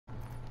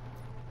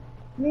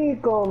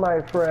Nico,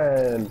 my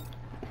friend.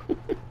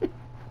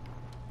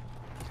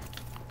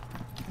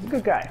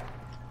 Good guy.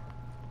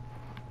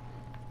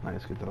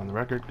 Nice, get that on the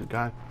record. Good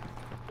guy.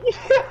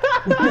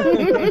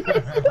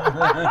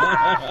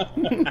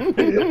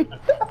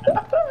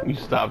 You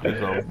stopped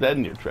yourself dead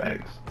in your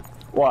tracks.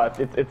 What?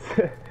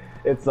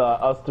 It's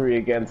us three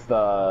against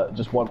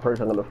just one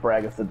person gonna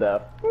frag us to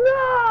death.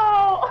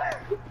 No!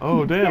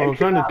 Oh damn! I was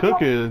trying to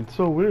cook it. It's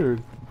so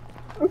weird.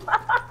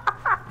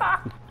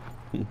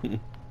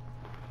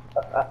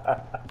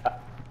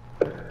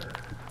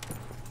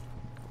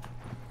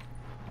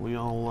 We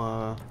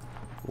all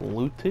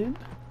looted.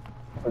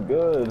 We're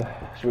good.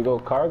 Should we go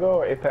cargo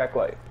or APAC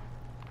light?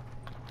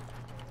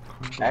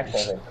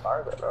 Actually, I think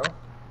cargo, no?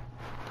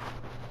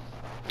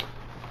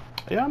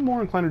 Yeah, I'm more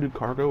inclined to do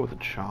cargo with a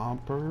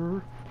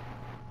chopper.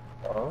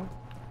 Oh.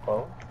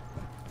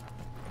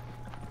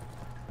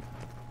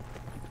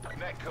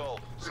 Net call.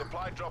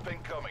 Supply drop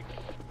incoming.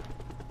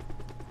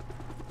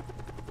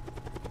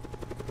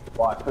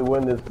 Watch, we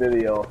win this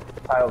video.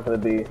 The title's gonna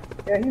be,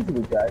 yeah, he's a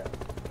good guy.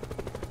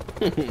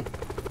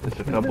 Just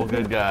a couple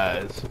good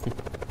guys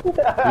who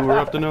were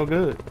up to no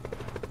good.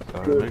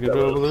 Started making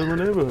trouble in the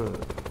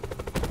neighborhood.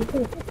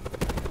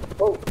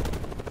 Oh.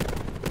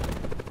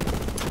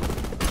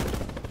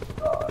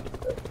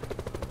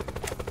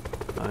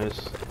 Nice.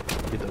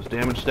 Get those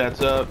damage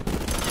stats up.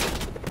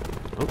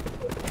 Oh.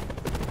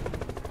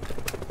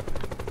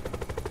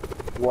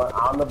 You want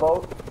on the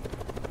boat?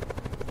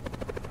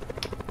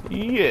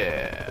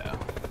 Yeah.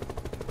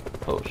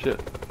 Oh shit.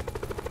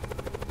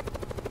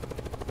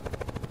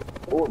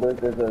 Oh,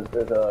 there's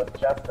a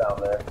chest down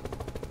there.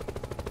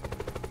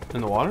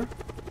 In the water?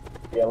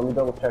 Yeah, let me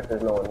double check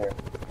there's no one here.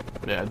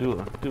 Yeah, do a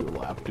lap,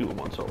 do a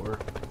once over.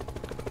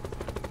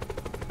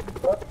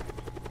 What?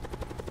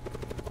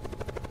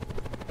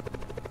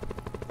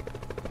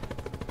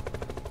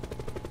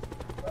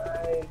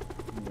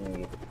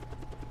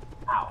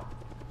 Ow.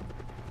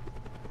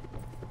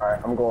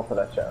 Alright, I'm going for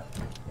that chest.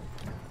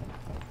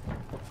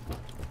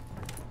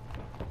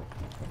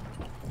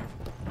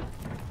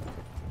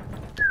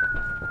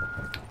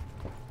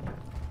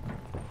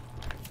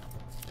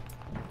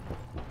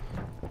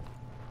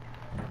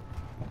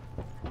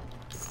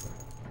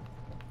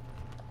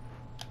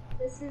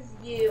 This is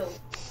you.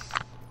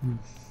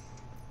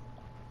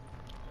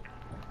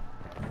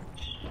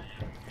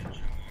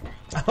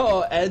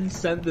 Oh, Ed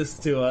sent this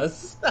to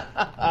us.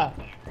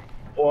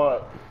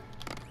 What?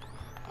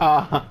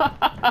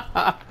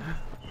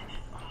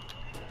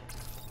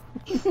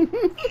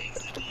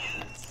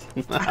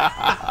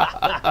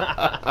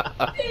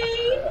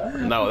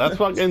 No, that's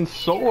fucking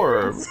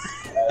Sourb.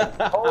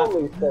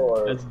 Holy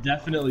Sourb. That's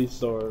definitely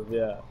Sourb,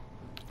 yeah.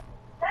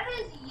 That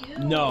is you.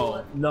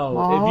 No.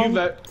 Mom,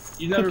 If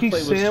you never cookie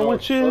played with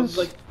sandwiches?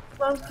 Sourb,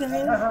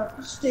 okay,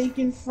 steak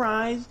and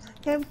fries,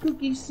 have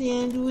cookie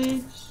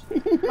sandwich.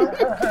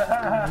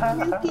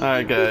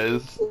 Alright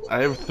guys,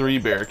 I have 3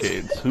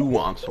 barricades. Who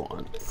wants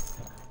one?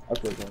 I'll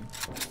take one.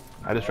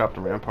 I just dropped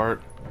a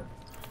rampart.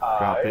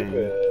 Dropping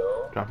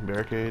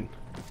barricade.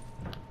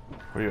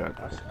 Where you at?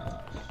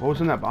 What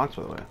was in that box,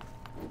 by the way?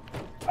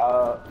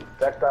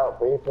 Decked out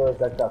vapor,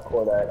 decked out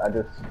cordite. I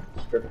just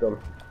stripped them.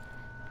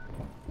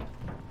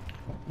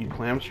 You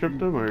clam stripped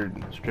them or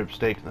strip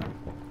steak them?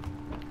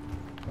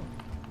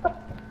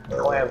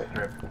 Clam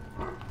strip.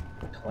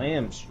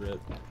 Clam strip.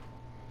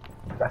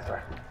 That's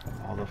right.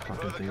 All the fucking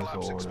Further things to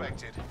collapse order.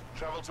 expected.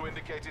 Travel to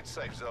indicated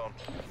safe zone.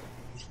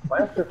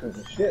 Clam strip is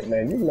the shit,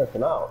 man. You're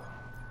missing out.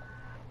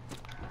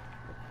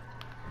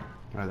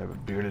 I'd have a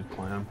bearded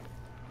clam.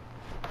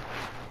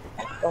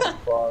 Oh,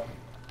 fuck.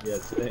 Yeah,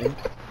 same.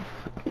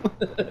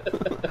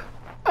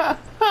 I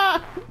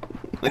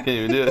can't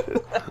even do it.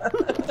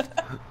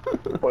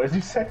 What did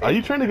you say? Are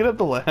you trying to get up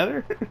the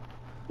ladder?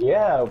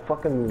 Yeah,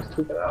 fucking was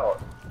tweaking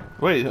out.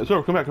 Wait,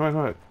 Sourb, come back.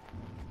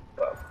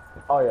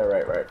 Oh yeah,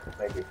 right.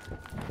 Thank you.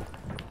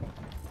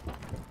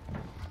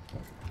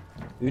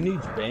 Who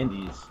needs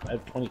bandies? I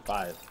have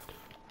 25.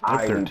 I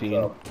have 13.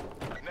 Need Net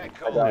I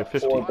call. got 4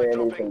 Supply bandies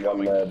drop and 1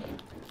 incoming. med.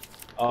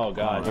 Oh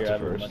god, Oh, here that's I a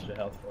have a first. bunch of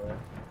health for it.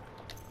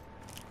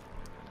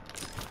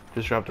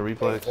 Just dropped a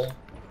reflex. A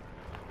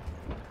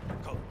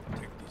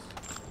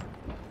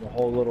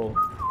whole little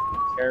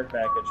care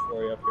package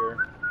for you up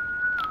here.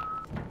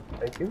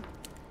 Thank you.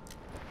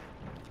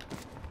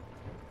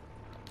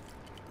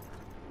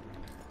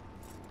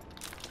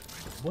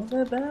 What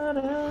about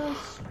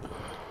us?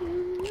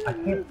 I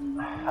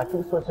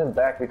keep switching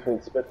back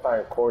between Spitfire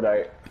and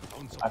Cordite.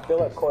 I feel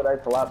like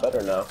Cordite's a lot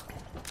better now.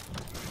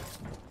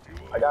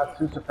 I got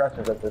 2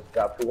 suppressors at this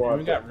job. Who We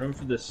wants got room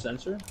for this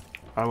sensor?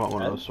 I want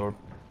one of Ed? those, Sourb.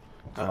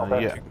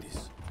 Okay. Yeah.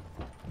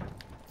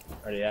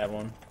 Already have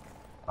one.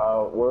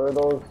 Where are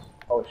those?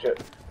 Oh shit.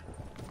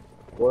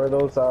 Where are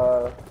those,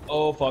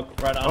 Oh fuck,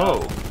 right on.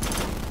 Oh!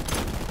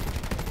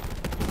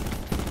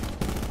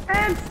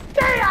 And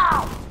stay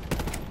out!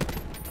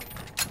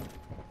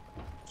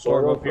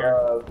 Sourb up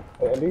here.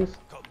 Bandies?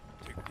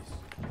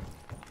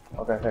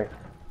 Okay, thanks.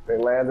 They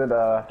landed,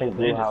 I think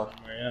blue Landed house.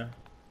 somewhere,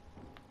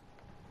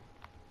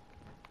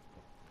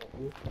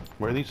 yeah.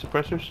 Where are these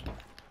suppressors?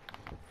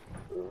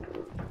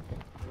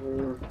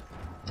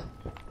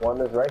 One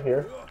is right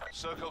here.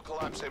 Circle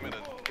collapse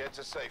imminent. Get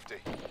to safety.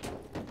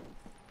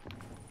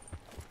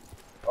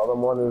 Other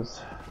one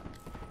is...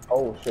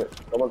 Oh shit,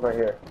 someone's right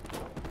here.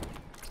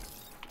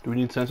 Do we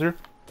need sensor?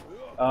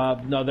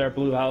 No, they're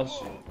blue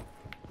house.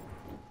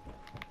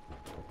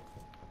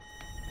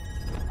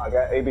 I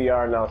got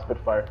ABR now,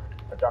 Spitfire.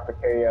 I dropped a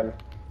KN.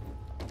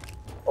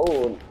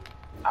 Oh,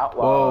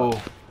 outlaw.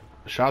 Whoa.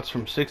 Shots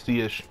from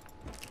 60-ish.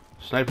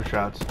 Sniper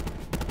shots.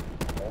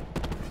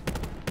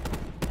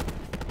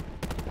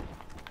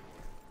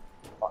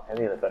 Fuck, I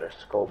need a better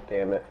scope,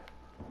 damn it.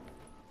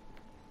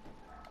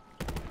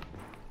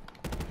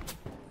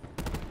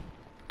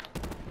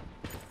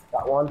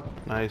 Got one.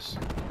 Nice.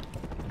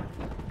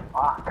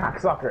 Ah,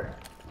 cocksucker.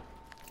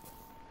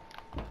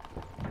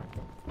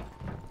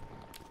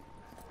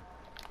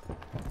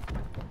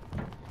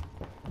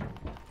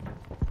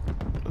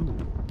 Ooh.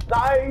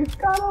 Nice,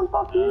 got him,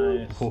 fuck you.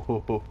 Nice. Ho,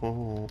 ho, ho,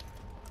 ho.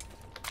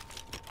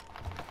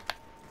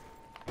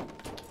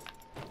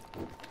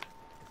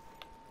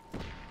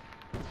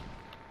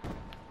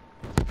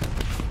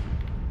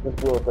 Just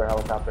blew up their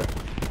helicopter.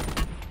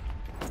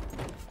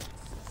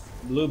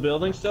 Blue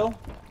building still?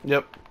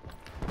 Yep.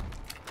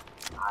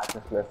 I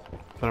just missed.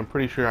 But I'm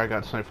pretty sure I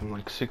got sniped from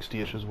like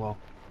 60-ish as well.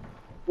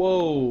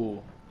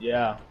 Whoa.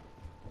 Yeah.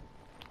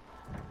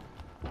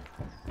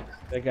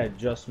 That guy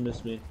just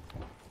missed me.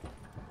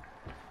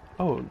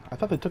 Oh, I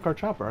thought they took our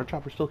chopper. Our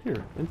chopper's still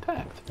here,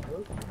 intact.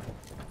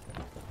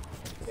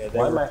 Yeah, they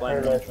Why am were I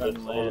planning hearing on that trying shit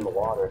to so in land. the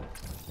water?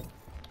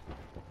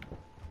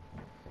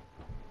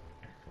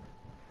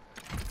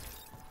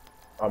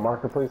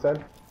 Marker, please,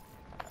 said.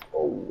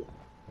 Oh.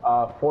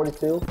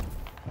 42.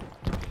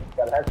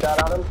 Got a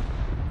headshot on him.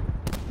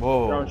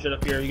 Whoa. Throwing shit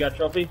up here. You got a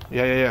trophy?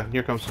 Yeah, yeah, yeah.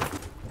 Here comes.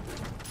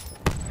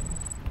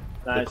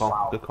 Nice. Good call.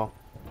 Wow. Good call.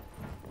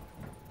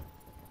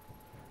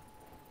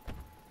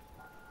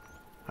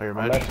 Are your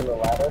I'm match? messing the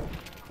ladder.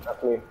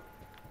 That's me.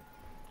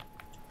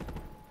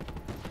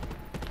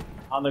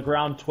 On the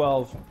ground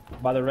 12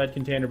 by the red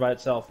container by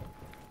itself.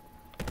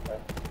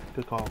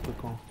 Good call. Good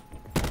call.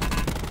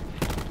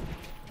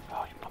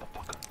 Oh, you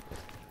motherfucker.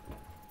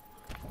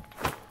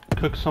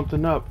 Cook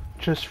something up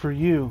just for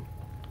you.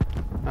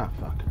 Ah,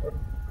 fuck.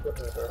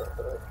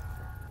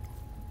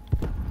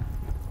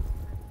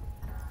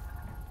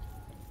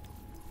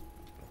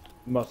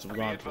 Must have Be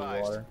gone to the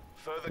advised. water.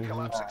 Further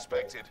collapse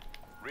expected.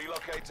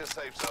 Relocate to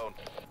safe zone.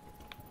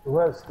 Who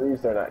has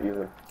threes they're not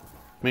using?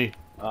 Me.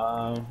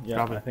 Yeah,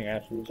 Drop it. I think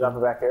actually. Drop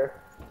it back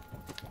here.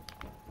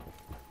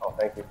 Oh,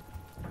 thank you.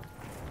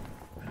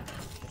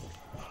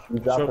 You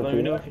drop So it let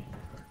me know too? if you...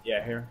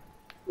 Yeah, here.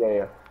 Yeah,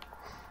 yeah.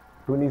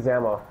 Who needs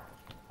ammo?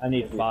 I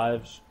need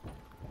 5s.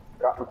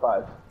 Drop for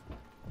 5.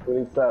 Who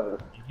needs 7?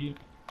 You-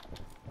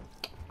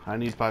 I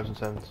need 5s and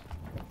 7s.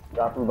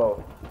 Drop them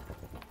both.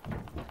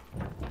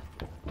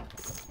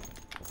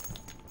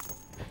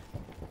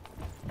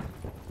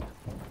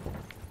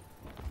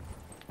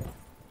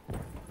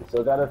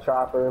 Still got a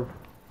chopper.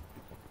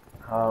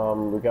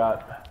 We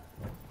got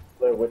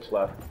Blair Witch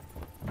left.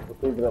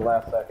 Let's leave it at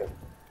last second.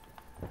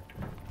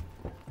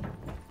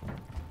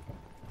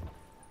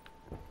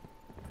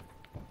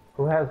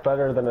 Who has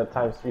better than a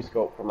 ×3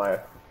 scope for my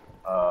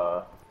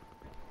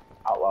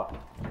outlaw?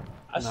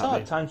 I Not saw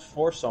me. a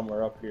 ×4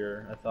 somewhere up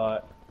here, I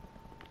thought.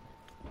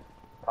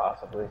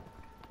 Possibly.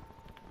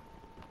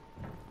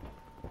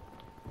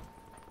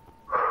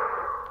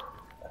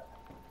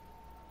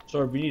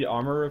 Sourb, you need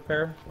armor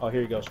repair? Oh,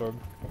 here you go, Sourb.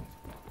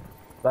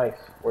 Nice.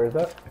 Where is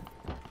that?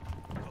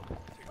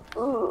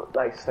 Ooh,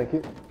 nice, thank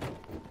you.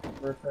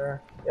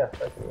 Repair. Yes,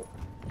 thank you.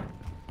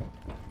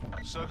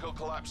 Circle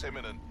collapse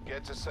imminent.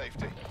 Get to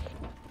safety.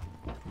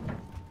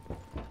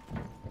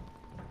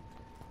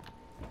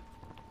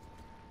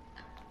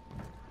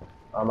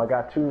 I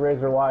got 2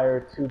 razor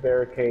wire, 2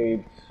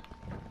 barricades.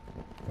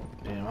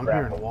 Damn, I'm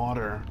Grapple. hearing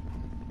water.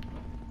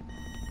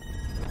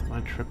 Am I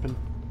tripping?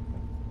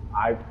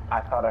 I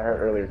thought I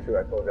heard earlier too.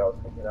 I told you I was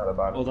thinking out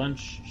about it. Hold on.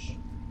 Shh, shh.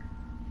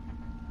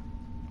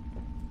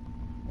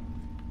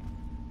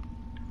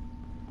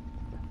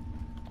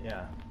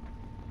 Yeah.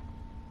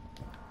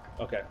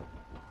 Okay.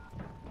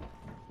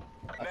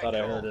 I thought I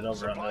heard it over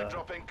Supply on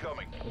drop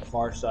incoming. the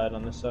far side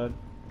on this side.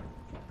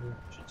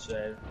 Should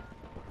say.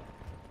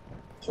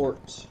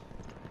 Port.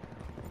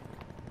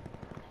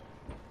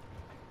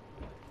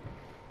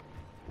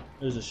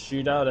 There's a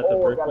shootout at the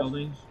Oh, I brick got a-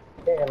 buildings.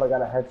 Damn, I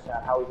got a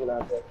headshot. How is he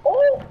not dead?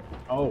 Oh!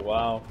 Oh,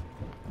 wow.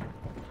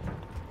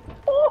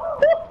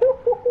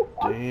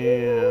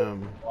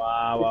 Damn.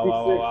 Wow, wow, wow,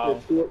 wow,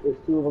 wow. There's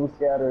two of them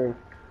scattering.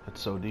 That's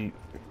so deep.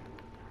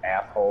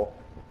 Asshole.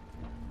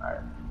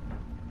 Alright.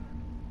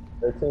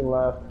 13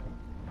 left.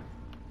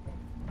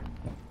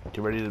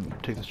 Get ready to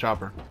take this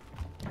chopper.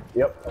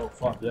 Yep. Oh,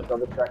 fuck, yep.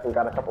 Double check and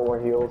got a couple more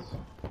heals.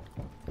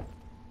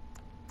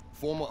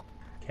 Form up.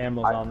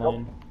 Camel's I-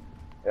 online.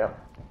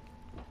 Yep.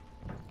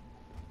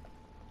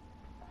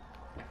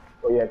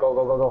 Oh yeah, go,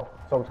 go, go, go.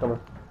 Someone's coming.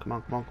 Come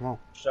on, come on, come on.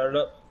 Start it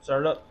up.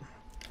 Start it up.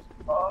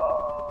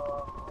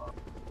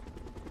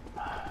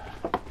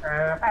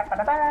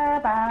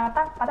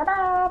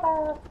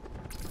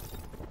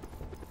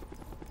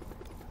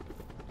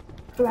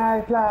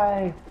 Fly,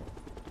 fly.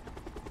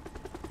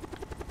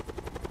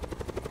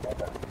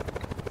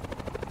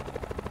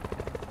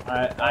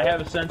 Alright, I have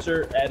a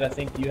sensor. Ed, I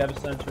think you have a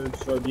sensor.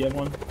 So do you have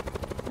one?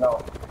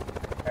 No.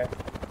 Okay.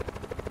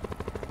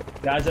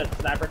 Guys at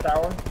sniper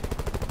tower.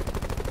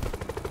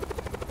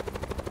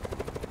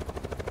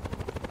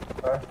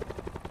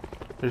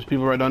 There's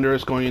people right under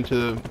us going into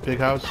the big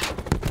house.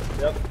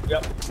 Yep.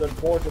 The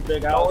towards the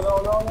big house.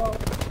 No.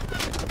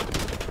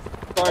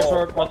 Sorry,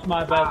 Sourb. That's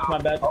my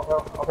bad.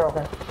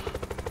 Okay.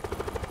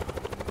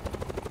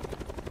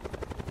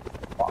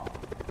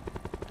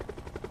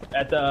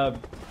 At the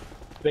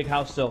big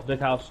house still. Big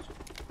house.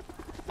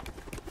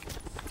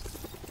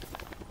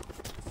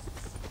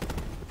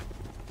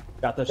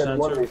 Got the Get sensor.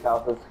 one of these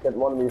houses. Get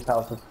one of these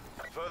houses.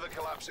 Further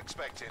collapse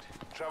expected.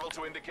 Travel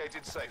to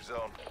indicated safe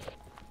zone.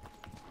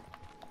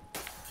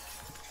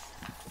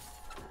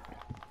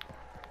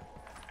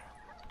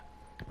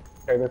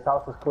 Okay, this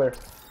house is clear.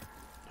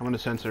 I'm on the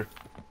sensor.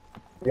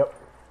 Yep.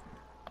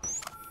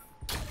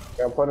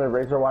 Okay, I'm putting a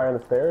razor wire on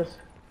the stairs.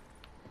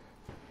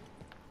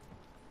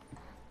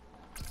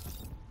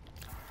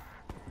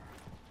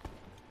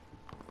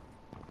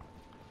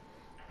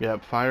 Yeah,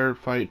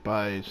 firefight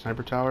by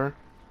sniper tower.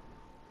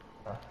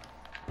 Let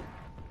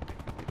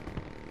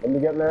me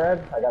get in there,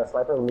 Ed. I got a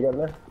sniper. Let me get in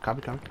there.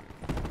 Copy. Okay.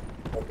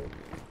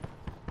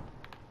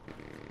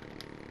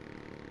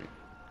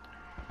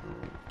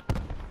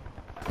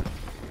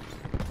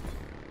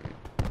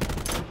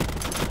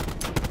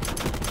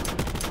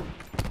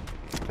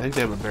 I think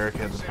they have a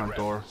barricade at the front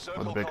door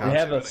of the big We house.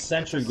 have a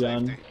sentry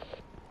gun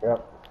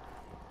Yep.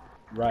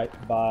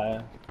 right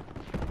by.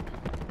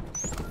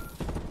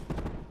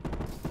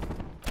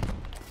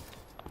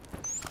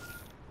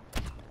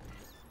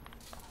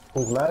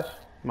 Who's mesh?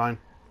 Mine.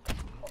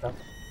 Okay.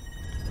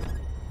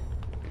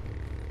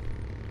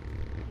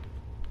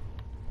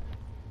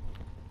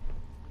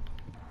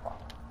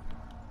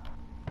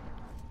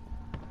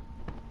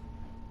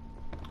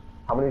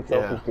 How many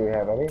trophies do you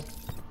have? Any?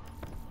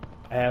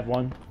 I have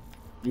one.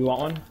 You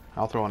want one?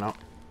 I'll throw one out.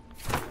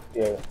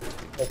 Yeah. I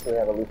think we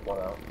have at least one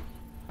out.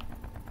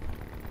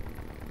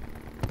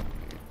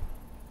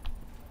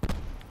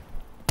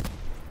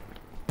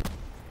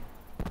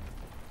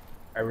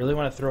 I really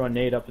want to throw a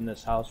nade up in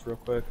this house real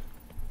quick.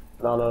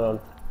 No.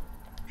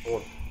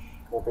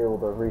 Won't be able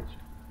to reach.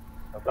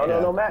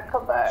 No, Matt,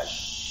 come back.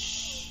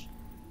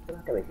 They're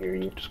not gonna hear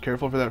you. Just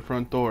careful for that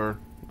front door.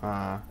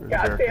 God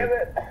damn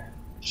it!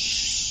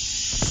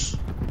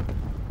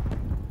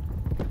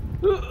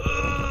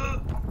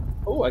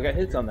 Oh, I got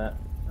hits on that.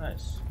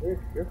 Nice.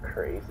 You're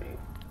crazy.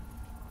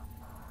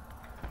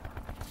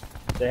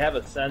 They have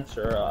a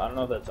sensor. I don't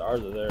know if that's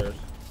ours or theirs.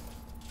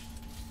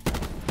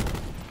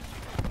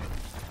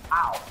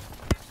 Ow!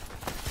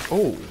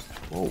 Oh,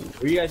 whoa.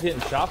 Where you guys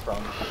hitting shot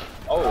from?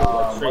 Oh,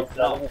 like straight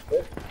south.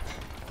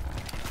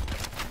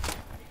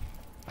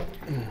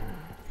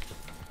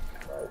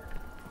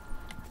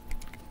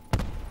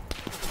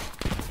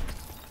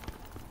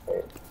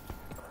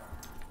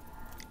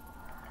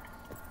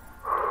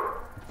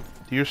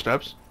 Do your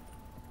steps?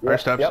 Our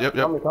steps, yep.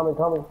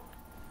 Coming.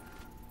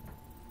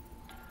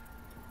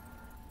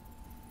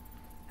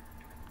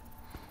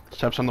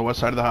 Steps on the west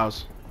side of the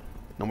house.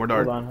 No more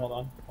dart.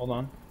 Hold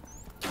on.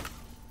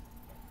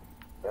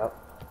 Yep.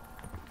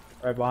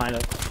 Right behind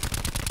us.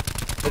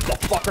 It's the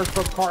fucker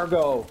from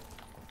cargo.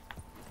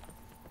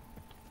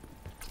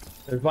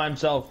 He's by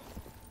himself.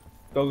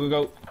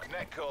 Go.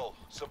 Net call.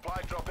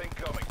 Supply drop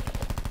incoming.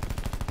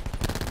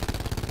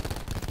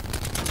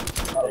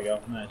 There you go.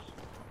 Nice.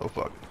 Oh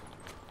fuck.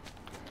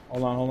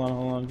 Hold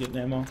on. Getting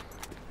ammo.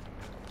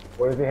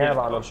 What does he have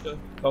on him?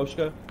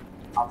 Koshka.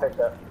 I'll take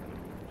that.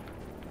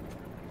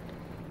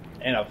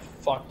 And a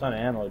fuck ton of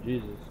ammo.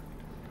 Jesus.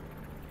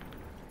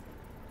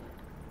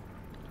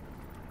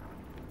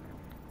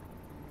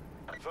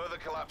 Further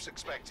collapse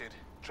expected.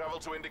 Travel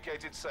to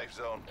indicated safe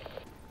zone.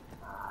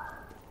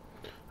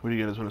 What do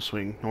you guys want to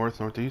swing?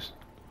 North, northeast?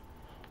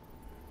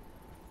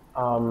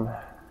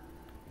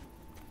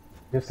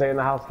 Just stay in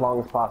the house as long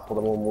as possible,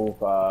 then we'll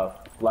move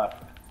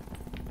left.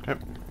 Okay.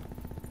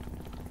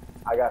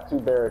 I got 2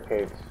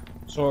 barricades.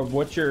 So,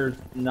 what's your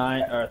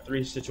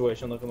 3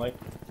 situation looking like?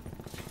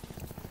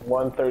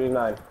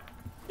 139.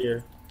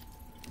 Here.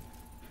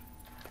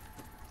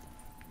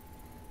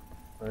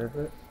 Where is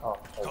it? Oh,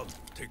 Come,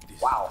 take this.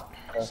 wow.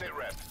 Sit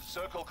rep.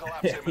 Circle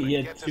collapse imminent. He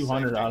Get had to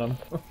 200 safety. on him.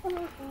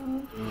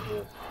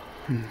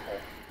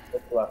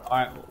 What's left?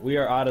 Alright, we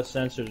are out of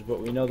sensors,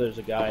 but we know there's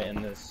a guy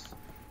in this.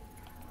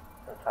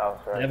 This house,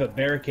 They right? have a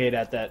barricade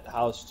at that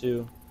house,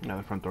 too. Yeah,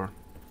 the front door.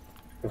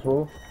 This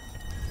move?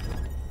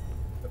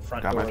 The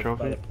front Got my door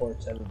trophy? by the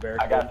porch have a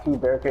barricade. I got 2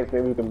 barricades,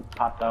 maybe we can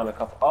pop down a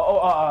couple.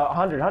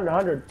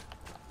 100.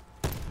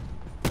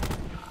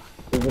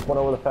 We just went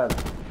over the fence.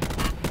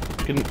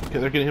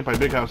 They're getting hit by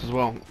big house as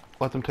well.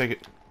 Let them take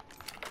it.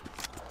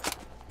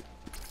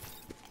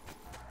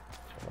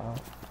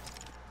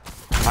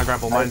 I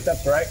grapple mine.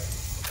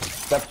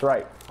 Steps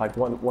right. Like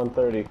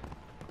 130.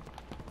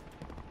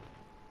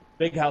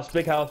 Big house,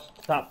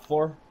 top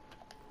floor.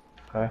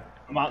 Okay.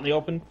 I'm out in the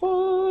open.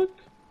 Fuck.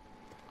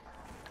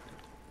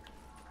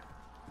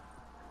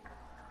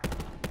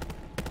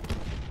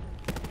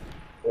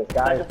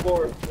 guys. Second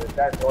floor. There's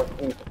guys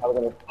northeast. I'm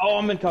gonna. Oh,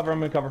 I'm in cover.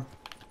 I'm in cover.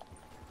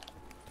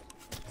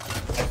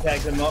 I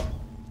tagged him up.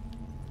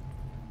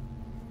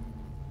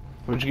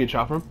 Where'd you get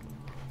shot from?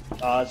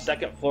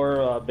 Second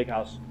floor, big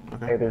house.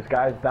 Okay. Hey, there's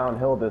guys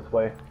downhill this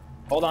way.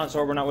 Hold on,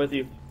 Sourb, we're not with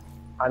you.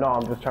 I know.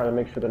 I'm just trying to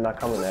make sure they're not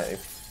coming at you.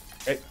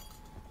 Okay.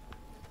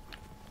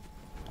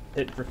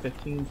 Hit for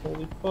 15.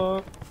 Holy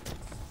fuck.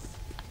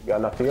 You got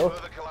enough heals?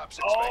 Further collapse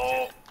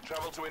expected.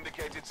 Travel to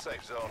indicated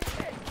safe zone.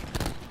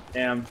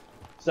 Damn.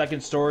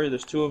 Second story.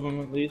 There's 2 of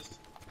them at least.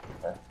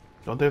 Okay.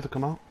 Don't they have to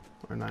come out?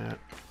 Or not yet?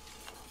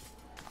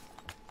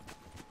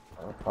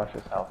 Let's watch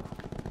this house.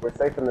 We're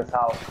safe in this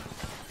house.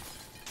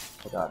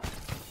 Oh god.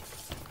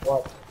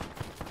 What?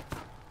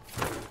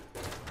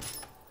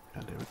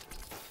 God damn it.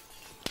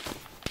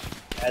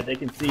 Yeah, they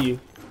can see you.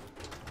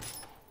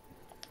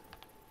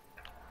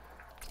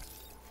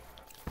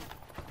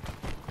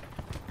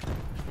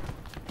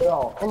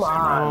 Yo, come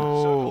on.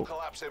 Oh, Circle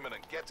collapse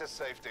imminent. Get to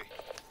safety.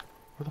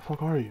 where the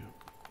fuck are you?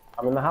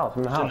 I'm in the house.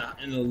 I'm in the house.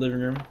 In the living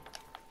room.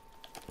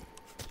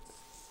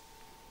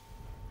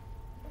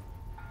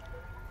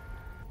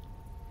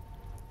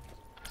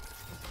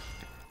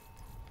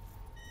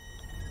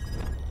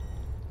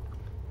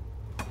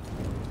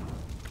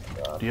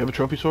 Do you have a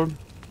trophy sword?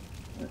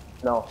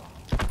 No.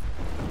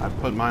 I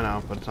put mine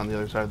out, but it's on the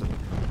other side of the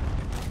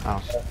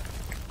house.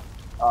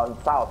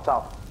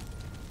 South.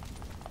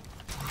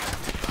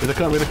 Here they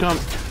come, here they come.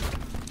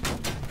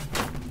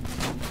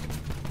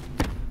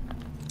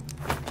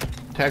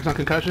 Tags on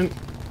concussion.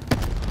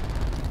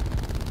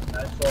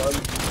 Nice Sourb.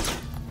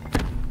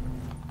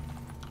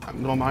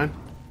 I'm going mine.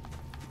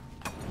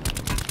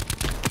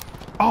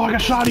 Oh, I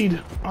got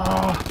shottied!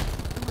 Ah,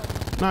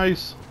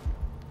 nice.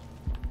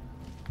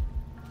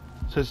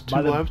 Says 2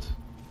 left.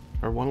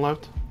 Or 1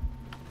 left.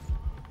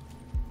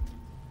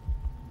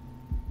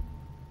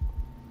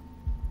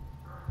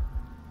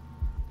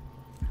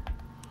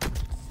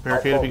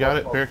 Barricade if you got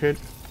it. Barricade.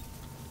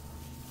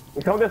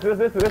 You come this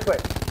way.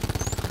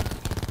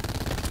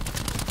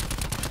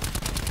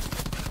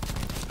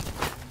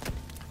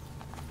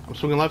 I'm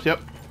swinging left,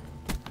 yep.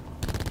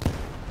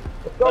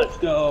 Let's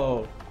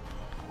go.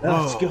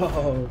 Let's Whoa.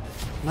 go.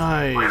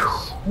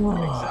 Nice.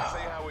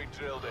 Exactly how we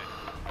drilled it.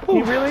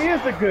 He really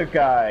is a good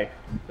guy.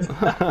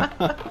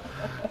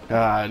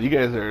 God, you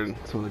guys are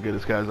some of the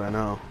goodest guys I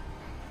know.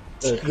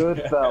 The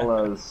good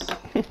fellas.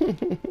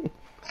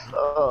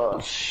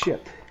 Oh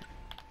shit.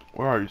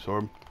 Where are you,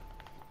 Sourb?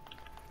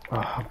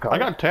 Oh, I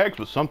got tagged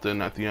with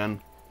something at the end.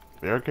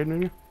 Barricade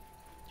maybe?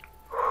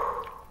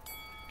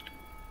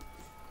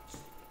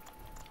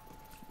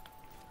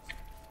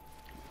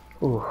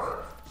 Ooh.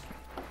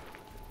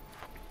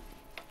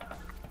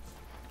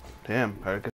 Damn, I